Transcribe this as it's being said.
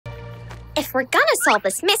If we're gonna solve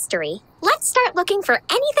this mystery, let's start looking for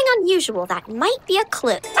anything unusual that might be a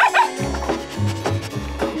clue.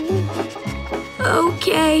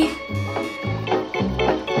 Okay.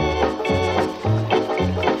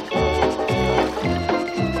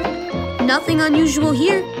 Nothing unusual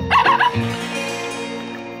here.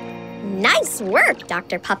 Nice work,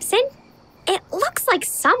 Dr. Pupson. It looks like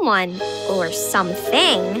someone, or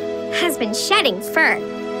something, has been shedding fur.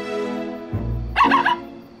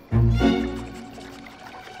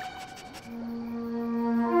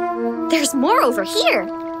 There's more over here.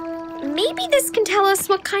 Maybe this can tell us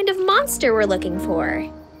what kind of monster we're looking for.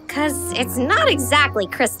 'Cause it's not exactly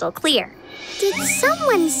crystal clear. Did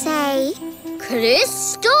someone say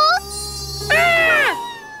crystal? Ah!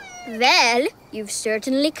 Well, you've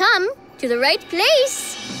certainly come to the right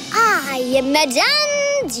place. I am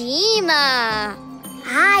Madame Dima.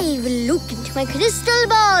 I will look into my crystal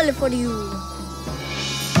ball for you.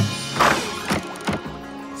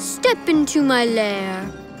 Step into my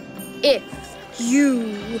lair, if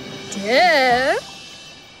you dare.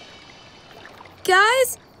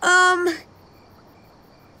 Guys,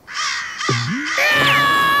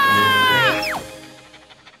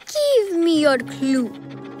 Give me your clue.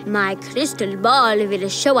 My crystal ball will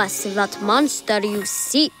show us what monster you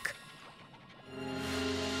seek.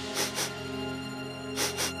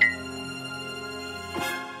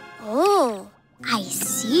 Oh, I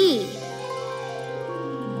see.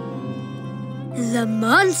 The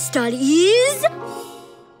monster is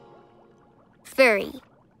furry.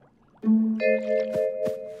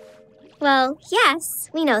 Well, yes,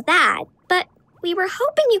 we know that, but we were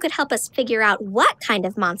hoping you could help us figure out what kind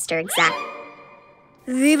of monster exactly.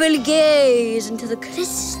 We will gaze into the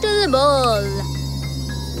crystal ball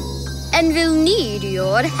and will need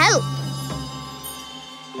your help.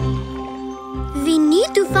 We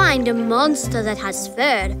need to find a monster that has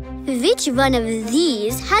fur. Which one of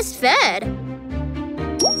these has fur?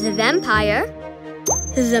 The vampire,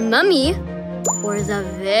 the mummy, or the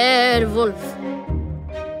werewolf?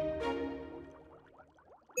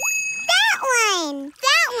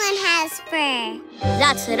 That one has fur.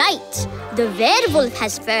 That's right. The werewolf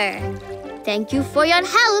has fur. Thank you for your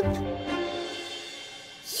help.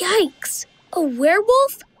 yikes! A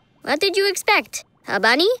werewolf? What did you expect? A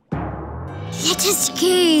bunny? Let us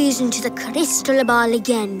gaze into the crystal ball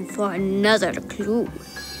again for another clue.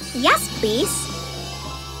 Yes, please.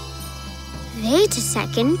 Wait a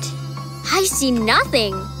second. I see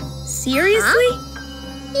nothing. Seriously?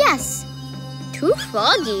 Huh? Yes. Too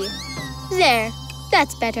foggy. There.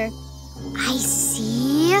 That's better. I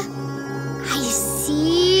see.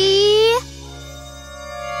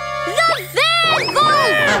 The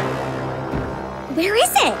werewolf! Where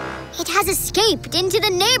is it? It has escaped into the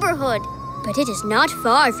neighborhood, but it is not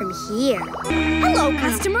far from here. Hello,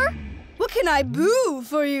 customer. What can I boo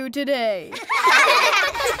for you today?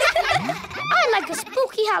 I'd like a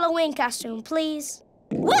spooky Halloween costume, please.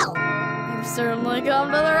 Well, you've certainly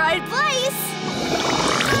come to the right place.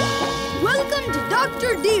 Welcome to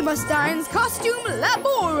Dr. Demastein's Costume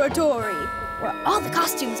Laboratory, where all the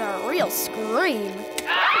costumes are a real scream.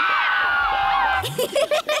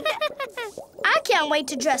 I can't wait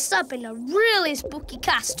to dress up in a really spooky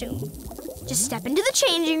costume. Just step into the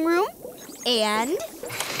changing room, and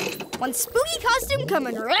one spooky costume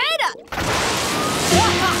coming right up.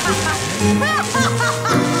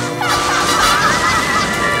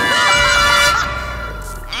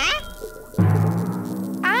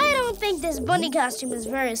 I don't think this bunny costume is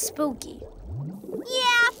very spooky.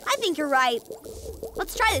 Yeah, I think you're right.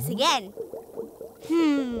 Let's try this again.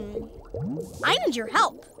 I need your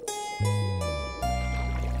help.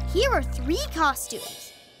 Here are 3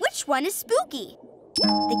 costumes. Which one is spooky?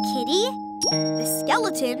 The kitty, the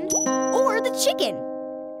skeleton, or the chicken?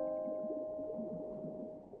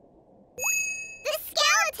 The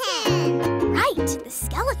skeleton! Right, the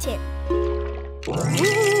skeleton. Ooh.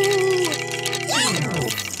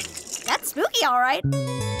 That's spooky, all right.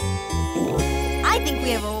 I think we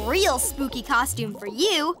have a real spooky costume for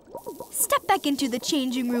you. Step back into the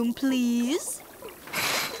changing room, please.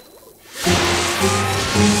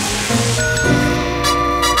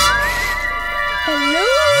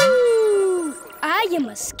 Hello! I am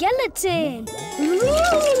a skeleton.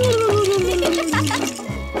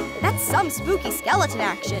 That's some spooky skeleton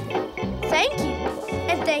action. Thank you.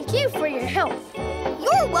 And thank you for your help.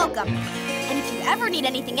 You're welcome. And if you ever need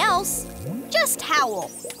anything else, just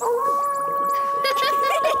howl.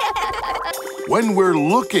 When we're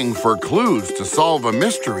looking for clues to solve a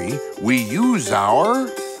mystery, we use our...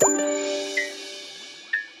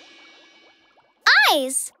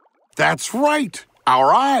 Eyes! That's right,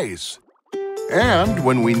 our eyes. And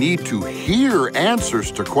when we need to hear answers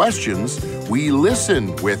to questions, we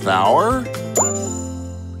listen with our...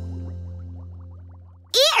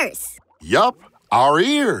 Ears. Yup, our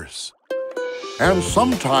ears. And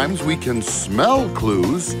sometimes we can smell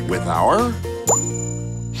clues with our...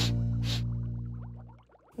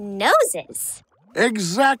 Noses.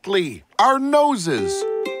 Exactly, our noses.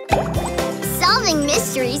 Solving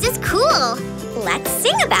mysteries is cool. Let's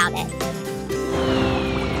sing about it.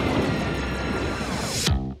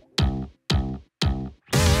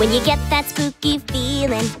 When you get that spooky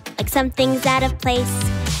feeling, like something's out of place,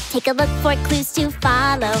 take a look for clues to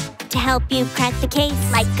follow to help you crack the case.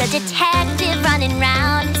 Like a detective running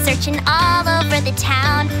round, searching all over the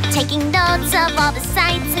town, taking notes of all the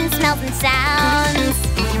sights and smells and sounds.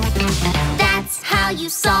 That's how you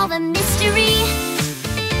solve a mystery.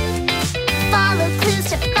 Follow clues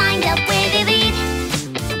to find out where they lead.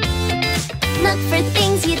 Look for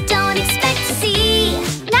things you don't expect to see.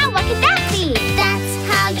 Now what could that be? That's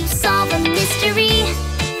how you solve a mystery.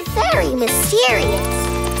 Very mysterious.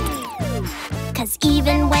 'Cause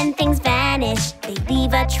even when things vanish, they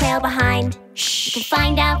leave a trail behind. You can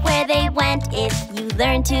find out where they went if you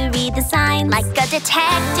learn to read the signs. Like a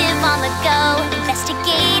detective on the go,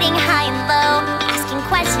 investigating high and low, asking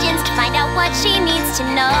questions to find out what she needs to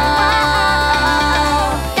know.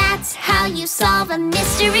 That's how you solve a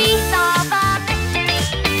mystery.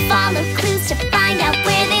 Follow clues to find out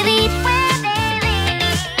where they lead.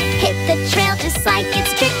 Hit the trail just like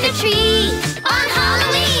it's trick or treat on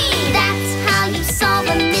Halloween. That's how you solve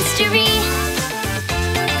a mystery.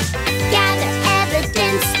 Gather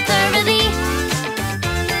evidence thoroughly.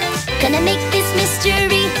 Gonna make this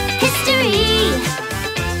mystery history.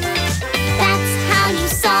 That's how you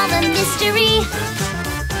solve a mystery.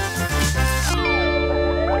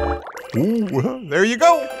 Ooh, well, there you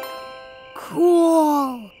go.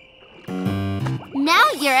 Cool. Now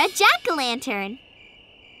you're a jack-o'-lantern.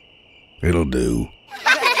 It'll do.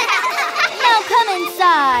 Now come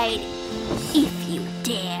inside, if you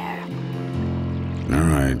dare. All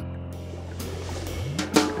right.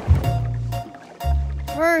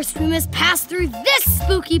 First, we must pass through this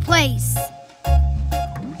spooky place.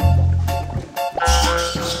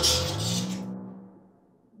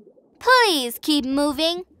 Please keep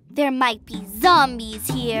moving. There might be zombies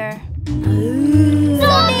here.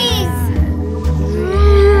 Zombies!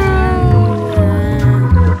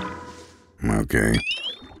 Okay.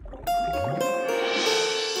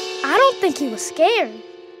 I don't think he was scared.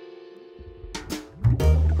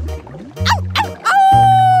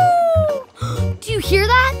 Do you hear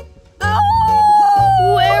that?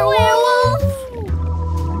 Werewolf!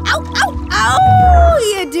 Ow, ow, ow! How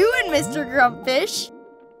you doing, Mr. Grumpfish?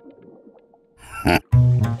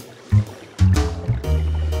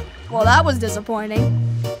 Well, that was disappointing.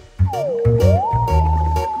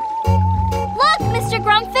 Look, Mr.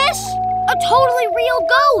 Grumpfish! A totally real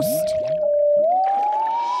ghost!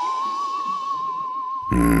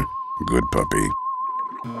 Good puppy.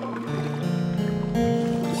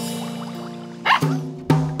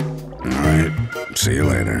 All right, see you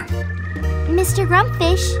later. Mr.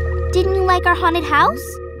 Grumpfish, didn't you like our haunted house?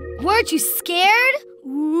 Weren't you scared?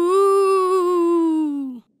 Ooh.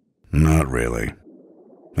 Not really.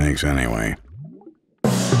 Thanks anyway.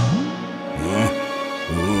 Mr.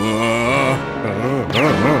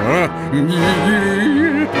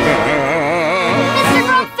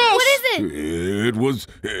 Grumpfish! What is it?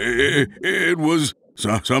 It was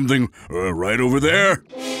something right over there.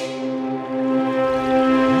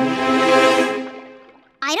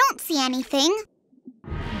 I don't see anything.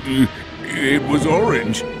 It was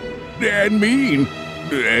orange and mean,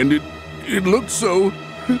 and it looked so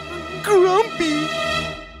grumpy.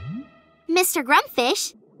 Mr.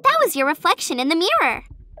 Grumpfish, that was your reflection in the mirror.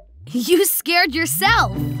 You scared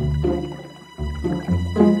yourself.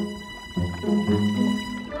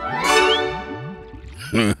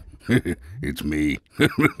 It's me.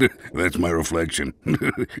 That's my reflection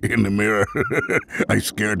in the mirror. I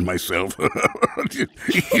scared myself.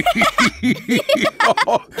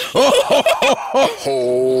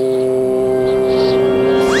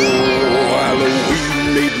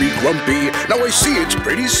 Halloween made me grumpy. Now I see it's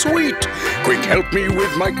pretty sweet. Quick, help me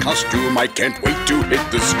with my costume. I can't wait to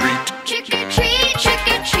hit the street. Trick or treat,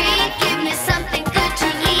 give me something good to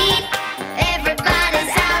eat. Everybody's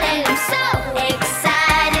out and I'm so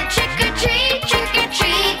excited. Trick or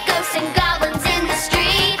treat, ghosts and goblins in the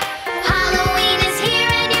street. Halloween is here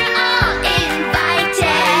and you're all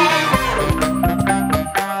invited.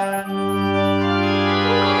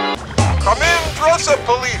 Come in, dress-up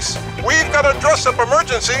police. We've got a dress-up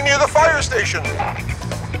emergency near the fire station.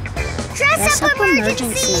 Dress up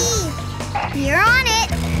emergency! You're on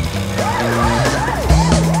it.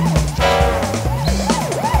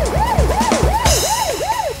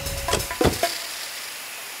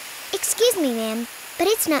 Excuse me, ma'am, but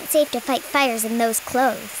it's not safe to fight fires in those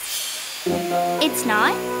clothes. It's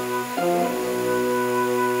not?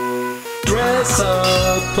 Dress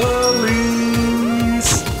up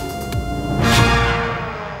police.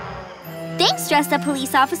 Thanks, dressed up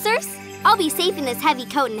police officers. I'll be safe in this heavy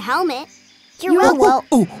coat and helmet. You're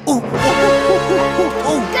welcome. Gorilla!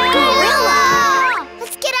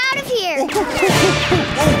 Let's get out of here.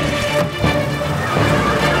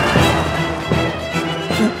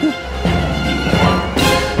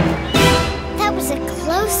 That was a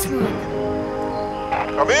close one.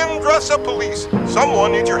 Come in, dress up police.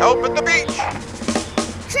 Someone needs your help at the beach.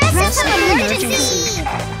 Dress up emergency.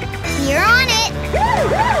 You're on it.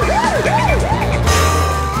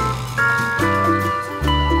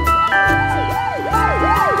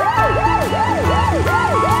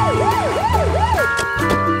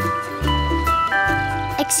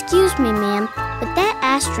 Excuse me, ma'am, but that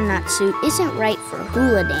astronaut suit isn't right for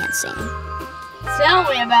hula dancing. Tell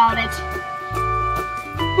me about it.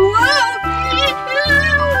 Whoa!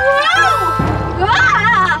 Whoa!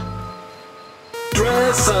 Ah!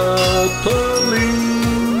 Dress up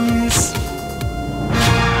police.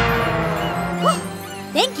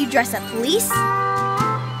 Thank you, dress up police.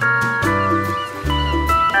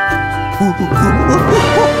 Gorilla!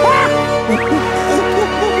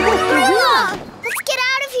 Let's get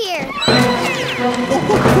out of here.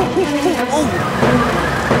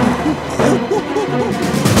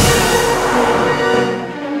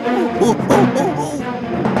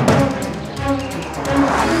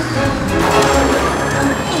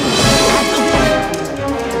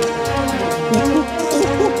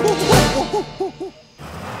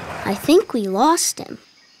 I think we lost him.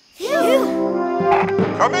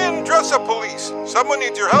 Come in, dress up police. Someone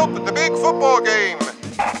needs your help at the big football game.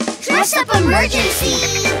 Dress up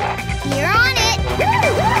emergency. You're on it.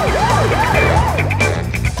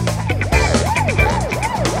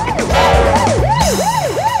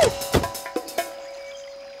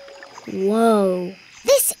 Whoa.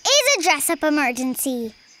 This is a dress up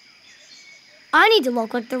emergency. I need to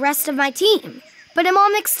look like the rest of my team, but I'm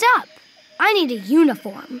all mixed up. I need a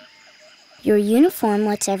uniform. Your uniform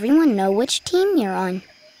lets everyone know which team you're on.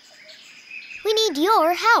 We need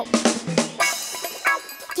your help.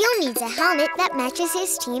 Gil needs a helmet that matches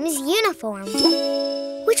his team's uniform.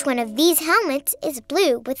 Which one of these helmets is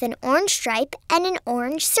blue with an orange stripe and an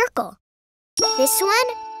orange circle? This one,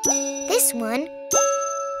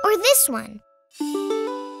 or this one?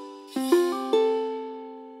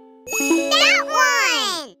 That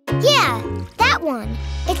one! Yeah, that one.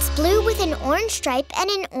 It's blue with an orange stripe and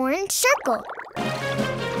an orange circle.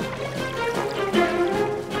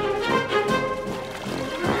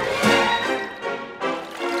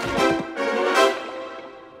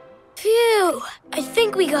 Phew, I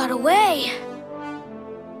think we got away.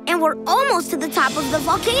 And we're almost to the top of the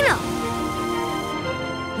volcano.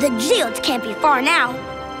 The geodes can't be far now.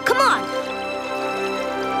 Come on.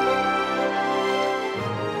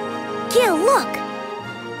 Gil, look.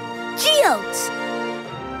 Geodes.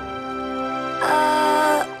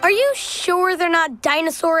 Are you sure they're not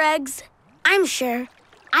dinosaur eggs? I'm sure.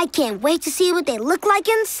 I can't wait to see what they look like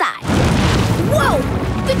inside. Whoa!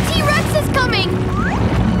 The T-Rex is coming!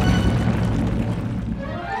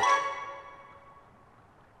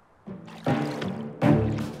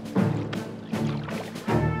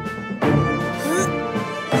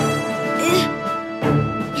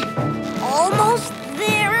 Almost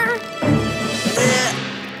there.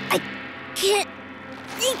 I can't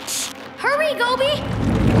reach. Hurry, Gobi!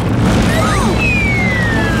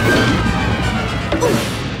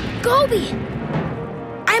 Gobi!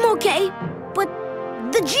 I'm okay, but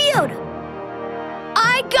the geode!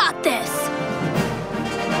 I got this!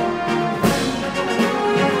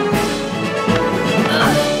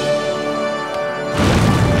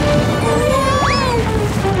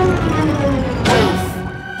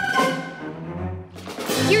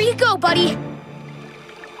 Here you go, buddy.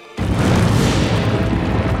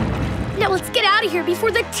 Now let's get out of here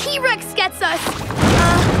before the T-Rex gets us.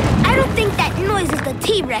 I don't think that noise is the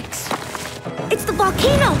T-Rex. It's the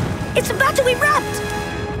volcano. It's about to erupt.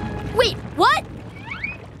 Wait, what?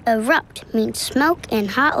 Erupt means smoke and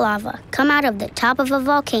hot lava come out of the top of a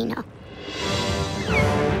volcano.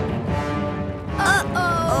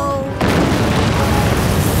 Uh-oh.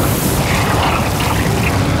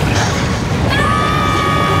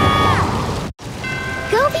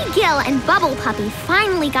 Gobi, Gil, and Bubble Puppy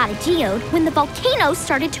finally got a geode when the volcano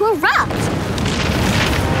started to erupt.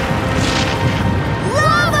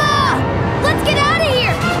 Lava!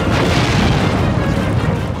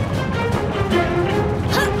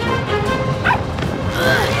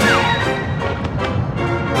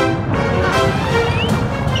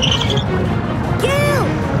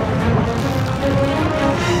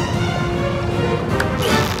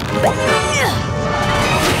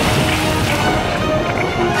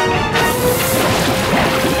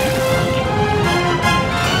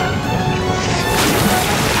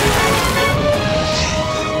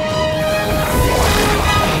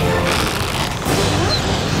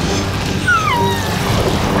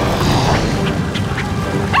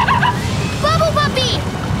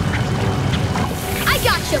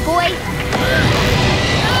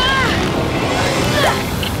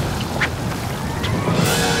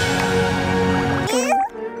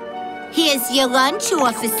 Here's your lunch,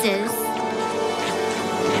 officers.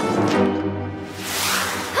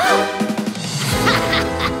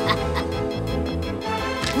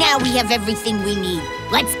 Now we have everything we need.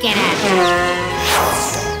 Let's get at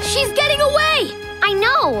her. She's getting away! I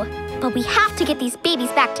know, but we have to get these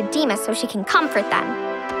babies back to Dima so she can comfort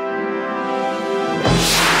them.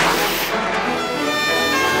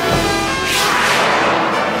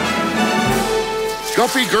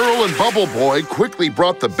 Guppy Girl and Bubble Boy quickly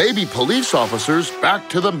brought the baby police officers back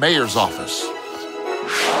to the mayor's office.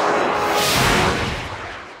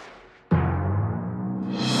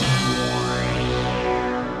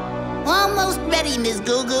 Almost ready, Miss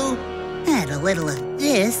Goo-Goo. Add a little of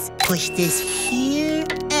this, push this here,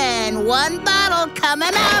 and one bottle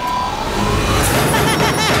coming up.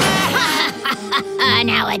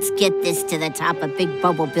 Now let's get this to the top of Big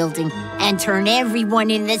Bubble Building and turn everyone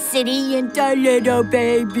in the city into little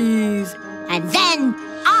babies. And then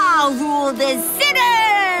I'll rule the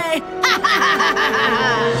city!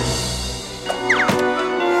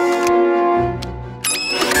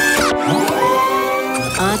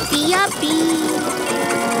 Uppy, uppy.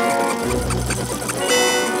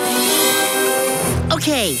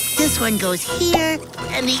 Okay, this one goes here,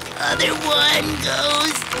 and the other one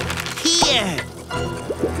goes here.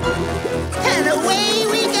 And away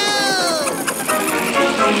we go!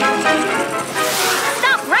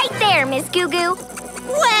 Stop right there, Miss Goo-Goo.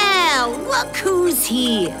 Well, look who's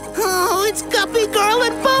here. Oh, it's Guppy Girl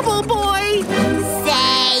and Bubble Boy.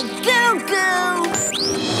 Say Goo-Goo.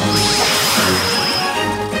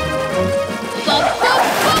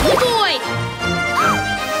 Bubble Boy!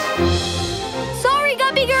 Sorry,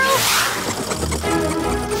 Guppy Girl.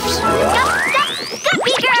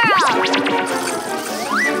 Guppy Girl!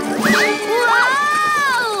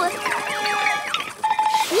 Whoa!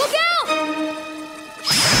 Look out!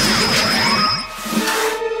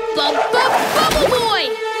 Bubble Boy!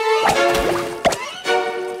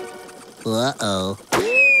 Uh-oh.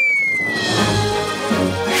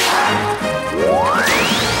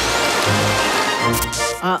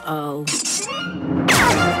 Uh-oh.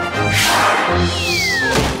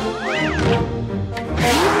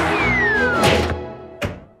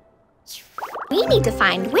 We need to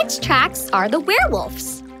find which tracks are the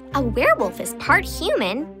werewolves. A werewolf is part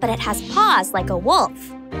human, but it has paws like a wolf.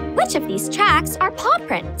 Which of these tracks are paw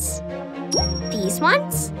prints? These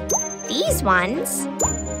ones,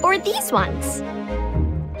 or these ones?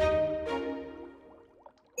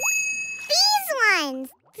 These ones!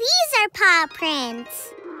 These are paw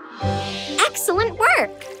prints. Excellent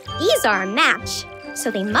work! These are a match,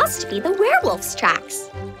 so they must be the werewolf's tracks.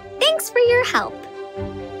 Thanks for your help.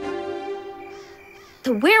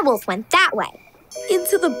 The werewolf went that way.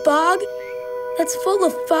 Into the bog? That's full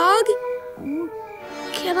of fog?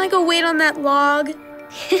 Can I go wait on that log?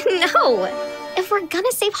 No! If we're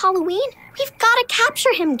gonna save Halloween, we've gotta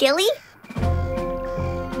capture him, Gilly.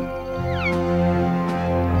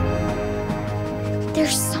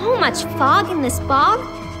 There's so much fog in this bog,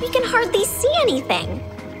 we can hardly see anything.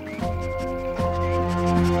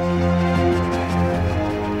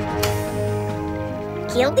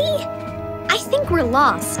 Gilly? I think we're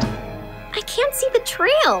lost. I can't see the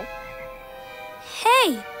trail.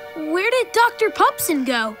 Hey, where did Dr. Pupson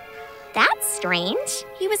go? That's strange.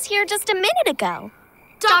 He was here just a minute ago.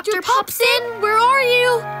 Dr. Pupson, where are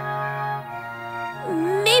you?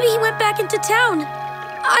 Maybe he went back into town.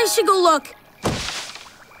 I should go look.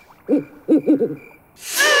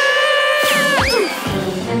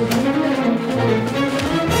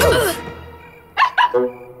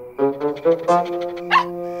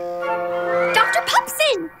 Dr.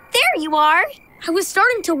 Pupson! There you are! I was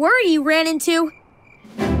starting to worry you ran into...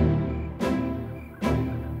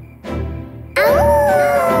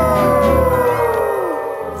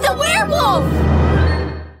 The werewolf!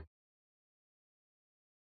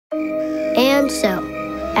 And so,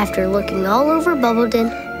 after looking all over Bubbledon,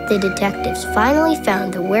 the detectives finally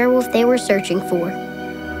found the werewolf they were searching for.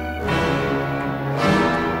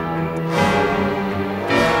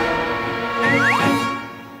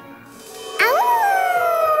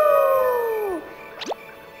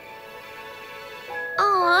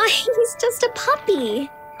 Aw, he's just a puppy.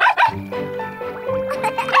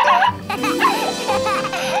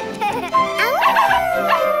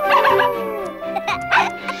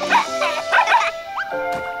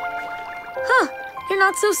 Huh, you're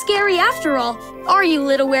not so scary after all, are you,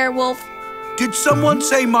 little werewolf? Did someone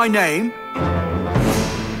say my name?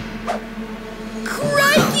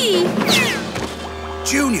 Crikey!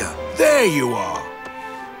 Junior, there you are.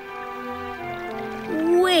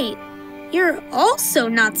 Wait, you're also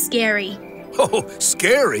not scary. Oh,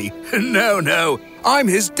 scary? No, I'm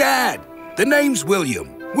his dad. The name's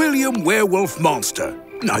William. William Werewolf Monster.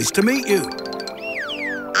 Nice to meet you.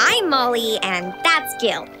 I'm Molly, and that's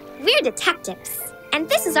Gil. We're detectives. And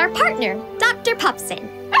this is our partner, Dr. Pupson.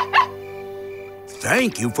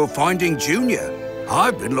 Thank you for finding Junior.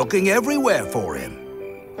 I've been looking everywhere for him.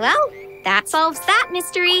 Well, that solves that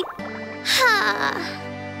mystery.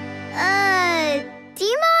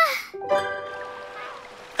 Dima?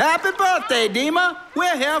 Happy birthday, Dima.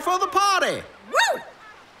 We're here for the party. Woo!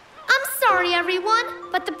 I'm sorry, everyone,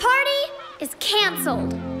 but the party is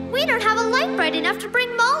canceled. We don't have a light bright enough to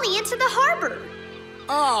bring Molly into the harbor.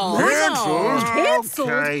 Oh, canceled?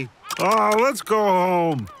 Okay. Oh, let's go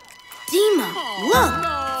home. Dima, look,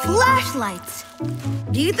 flashlights.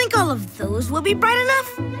 Do you think all of those will be bright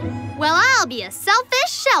enough? Well, I'll be a selfish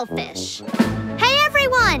shellfish. Hey,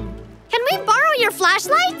 everyone! Can we borrow your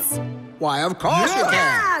flashlights? Why, of course you can.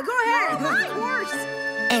 Yeah, go ahead. Of course.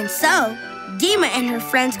 And so, Dima and her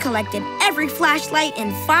friends collected every flashlight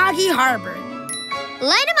in Foggy Harbor.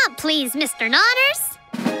 Light them up, please, Mr. Nodders.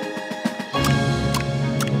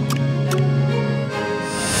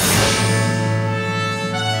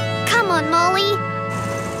 Come on, Molly.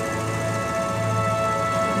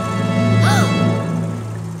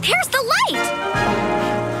 There's the light!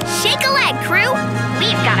 Shake a leg, crew.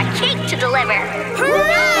 We've got a cake to deliver.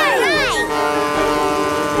 Hooray!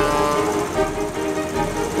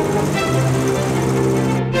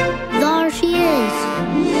 There she is.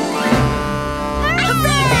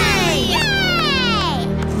 Hooray!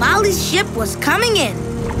 Yay! Molly's ship was coming in,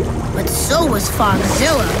 but so was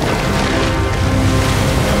Fogzilla.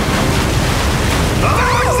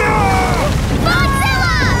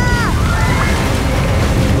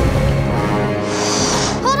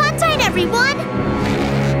 Hold on tight, everyone.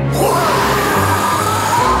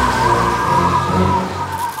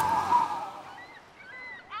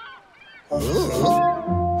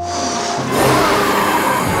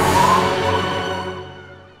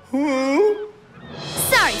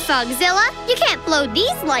 Sorry, Fogzilla. You can't blow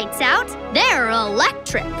these lights out. They're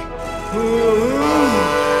electric.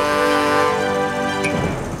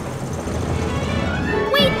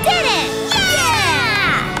 We did it!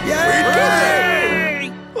 Yeah!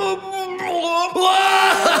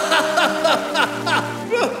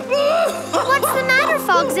 What's the matter,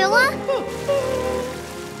 Fogzilla?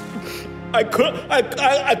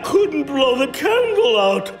 I couldn't blow the candle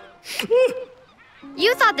out.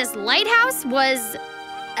 You thought this lighthouse was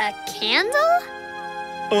a candle?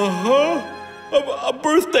 Uh-huh. A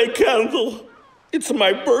birthday candle. It's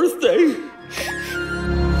my birthday.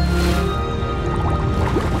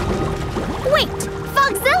 Wait,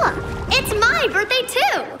 Fogzilla! It's my birthday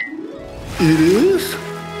too! It is?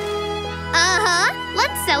 Uh-huh.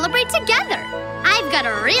 Let's celebrate together. I've got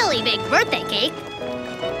a really big birthday cake.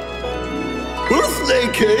 Birthday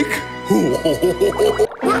cake?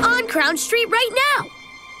 We're on Crown Street right now.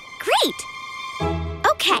 Great!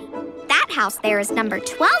 Okay, that house there is number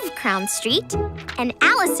 12 Crown Street, and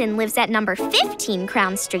Allison lives at number 15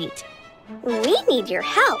 Crown Street. We need your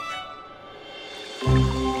help.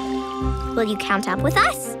 Will you count up with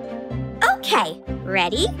us? Okay,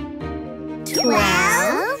 ready?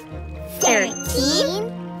 12,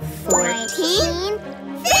 13, 14,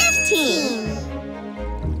 15.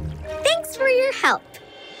 Thanks for your help.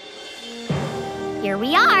 Here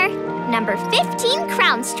we are, number 15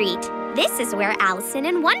 Crown Street. This is where Allison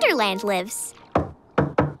in Wonderland lives.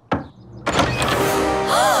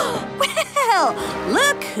 Well,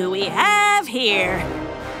 look who we have here.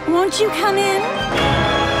 Won't you come in?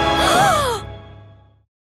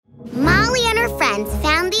 Molly and her friends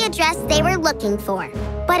found the address they were looking for,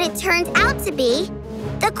 but it turned out to be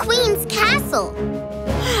the Queen's Castle.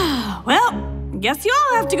 Well, guess you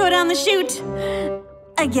all have to go down the chute.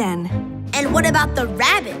 Again. And what about the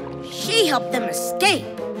rabbit? She helped them escape.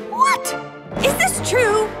 What? Is this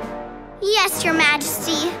true? Yes, Your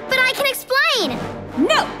Majesty, but I can explain.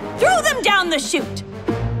 No, throw them down the chute.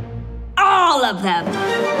 All of them.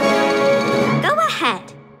 Go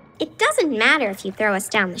ahead. It doesn't matter if you throw us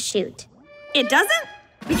down the chute. It doesn't?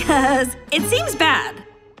 Because it seems bad.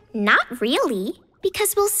 Not really,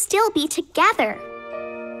 because we'll still be together.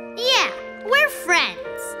 Yeah, we're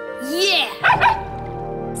friends. Yeah!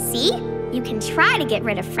 See? You can try to get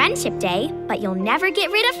rid of Friendship Day, but you'll never get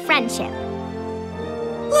rid of friendship.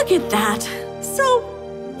 Look at that. So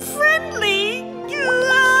friendly.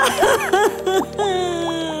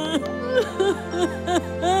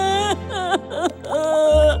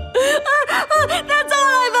 That's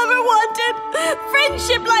all I've ever wanted.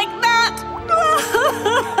 Friendship like that.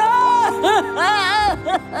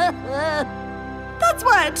 That's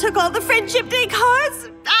why I took all the Friendship Day cards.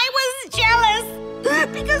 I was jealous.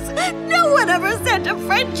 Because no one ever sent a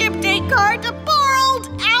Friendship Day card to poor old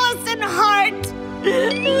Allison Hart.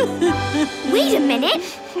 Wait a minute.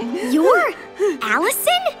 You're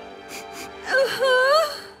Allison?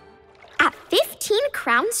 At 15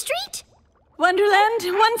 Crown Street? Wonderland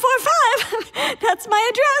 145. That's my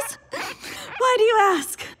address. Why do you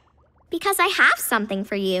ask? Because I have something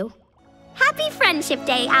for you. Happy Friendship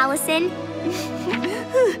Day, Allison.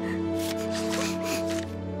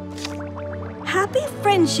 Happy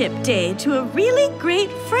Friendship Day to a really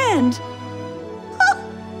great friend. Oh,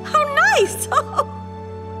 how nice.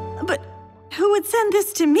 But who would send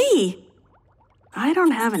this to me? I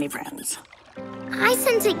don't have any friends. I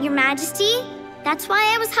sent it, Your Majesty. That's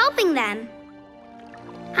why I was helping them.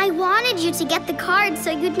 I wanted you to get the card so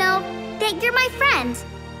you'd know that you're my friend.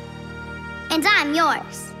 And I'm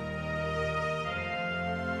yours.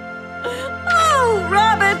 Oh,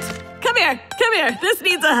 Rabbit! Come here, come here. This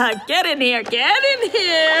needs a hug. Get in here, get in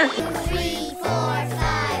here. 2, 3, 4,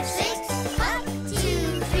 5, 6. Up,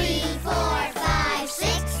 2, 3, 4, 5,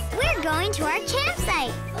 6. We're going to our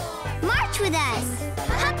campsite. March with us.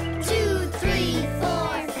 Up, 2, 3,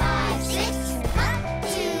 4, 5, 6. Up,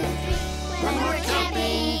 2, 3. When we're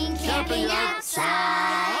camping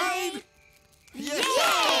outside.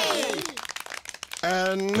 Yay!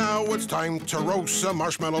 And now it's time to roast some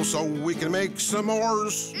marshmallows so we can make some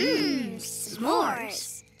s'mores.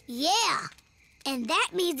 S'mores. Yeah. And that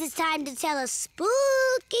means it's time to tell a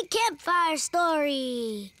spooky campfire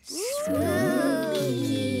story. Spooky.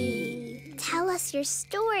 Tell us your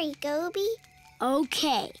story, Goby.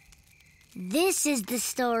 Okay. This is the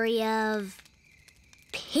story of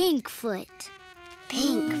Pinkfoot.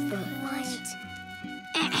 Pinkfoot.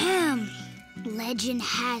 Ahem. Legend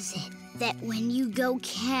has it that when you go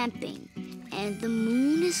camping and the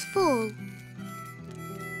moon is full,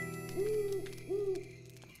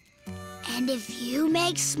 and if you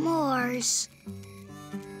make s'mores,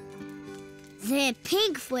 then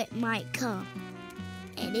Pinkfoot might come.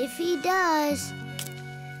 And if he does...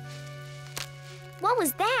 What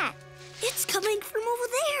was that? It's coming from over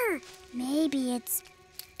there. Maybe it's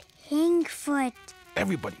Pinkfoot.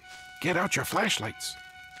 Everybody, get out your flashlights.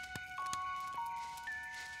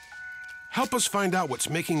 Help us find out what's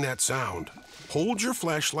making that sound. Hold your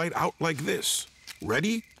flashlight out like this.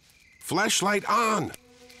 Ready? Flashlight on.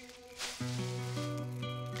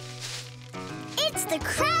 It's the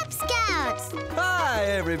Crab Scouts. Hi,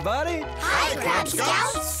 everybody. Hi, Crab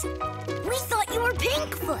Scouts. We thought you were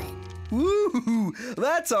Pinkfoot. Woo!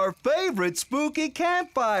 That's our favorite spooky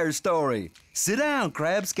campfire story. Sit down,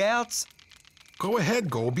 Crab Scouts. Go ahead,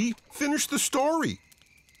 Goby. Finish the story.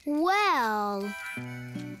 Well,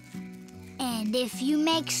 and if you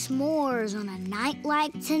make s'mores on a night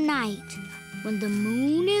like tonight, when the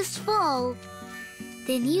moon is full,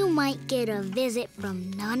 then you might get a visit from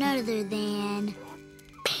none other than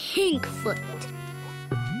Pinkfoot.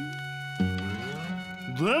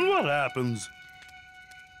 Then what happens?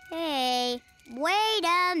 Hey, wait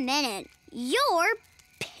a minute. You're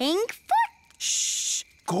Pinkfoot? Shh!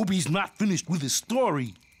 Goby's not finished with his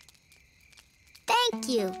story. Thank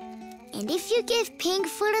you. And if you give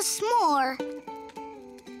Pinkfoot a s'more,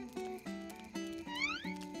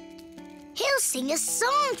 he'll sing a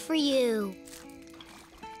song for you.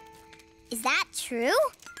 Is that true?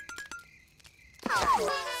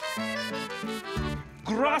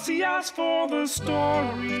 Gracias for the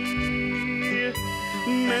story.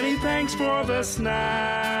 Many thanks for the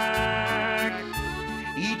snack.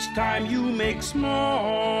 Each time you make s'mores,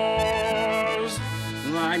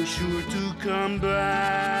 I'm sure to come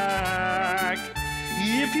back.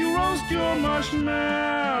 If you roast your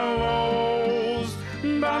marshmallows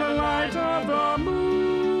by the light of the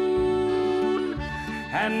moon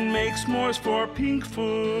and make s'mores for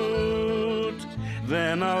Pinkfoot,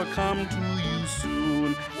 then I'll come to you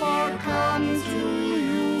soon. I'll come to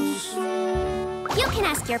you soon. You can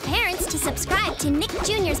ask your parents to subscribe to Nick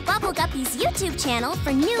Jr.'s Bubble Guppies YouTube channel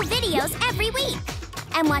for new videos every week.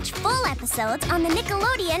 And watch full episodes on the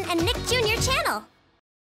Nickelodeon and Nick Jr. channel.